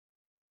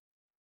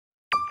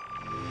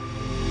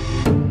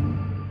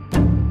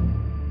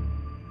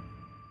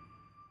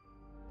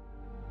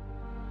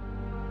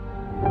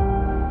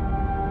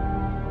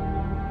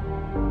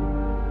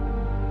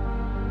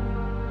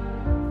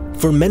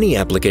For many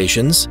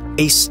applications,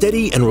 a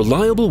steady and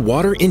reliable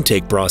water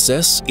intake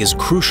process is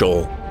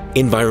crucial.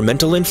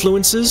 Environmental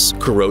influences,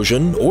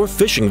 corrosion, or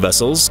fishing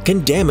vessels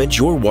can damage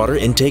your water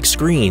intake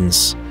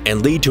screens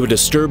and lead to a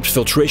disturbed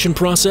filtration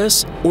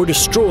process or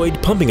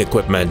destroyed pumping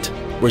equipment,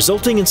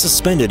 resulting in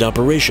suspended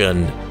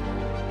operation.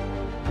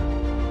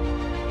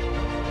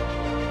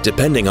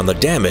 Depending on the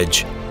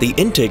damage, the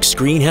intake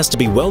screen has to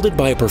be welded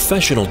by a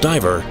professional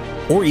diver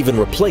or even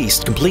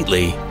replaced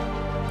completely.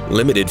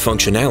 Limited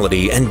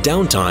functionality and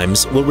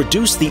downtimes will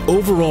reduce the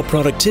overall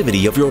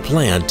productivity of your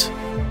plant.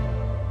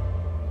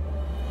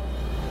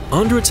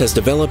 ANDRITZ has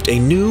developed a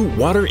new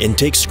water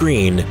intake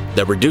screen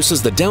that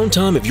reduces the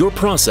downtime of your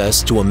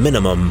process to a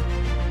minimum.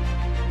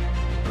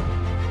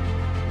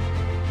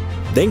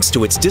 Thanks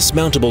to its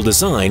dismountable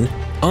design,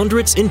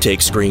 ANDRITZ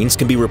intake screens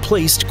can be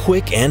replaced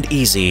quick and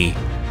easy.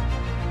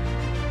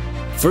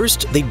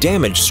 First, the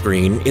damaged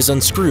screen is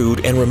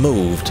unscrewed and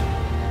removed.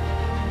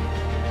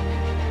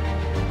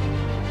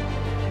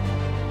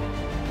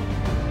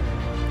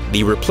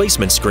 The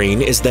replacement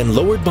screen is then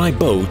lowered by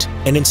boat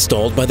and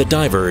installed by the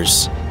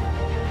divers.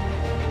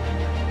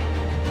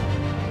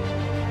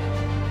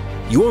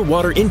 Your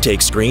water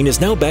intake screen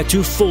is now back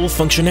to full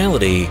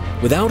functionality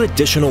without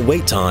additional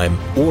wait time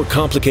or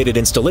complicated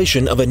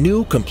installation of a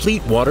new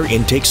complete water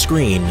intake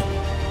screen.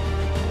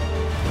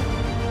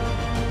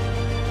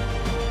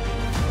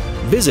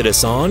 Visit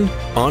us on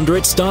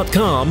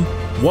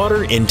ANDRITZ.com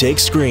Water Intake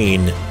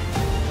Screen.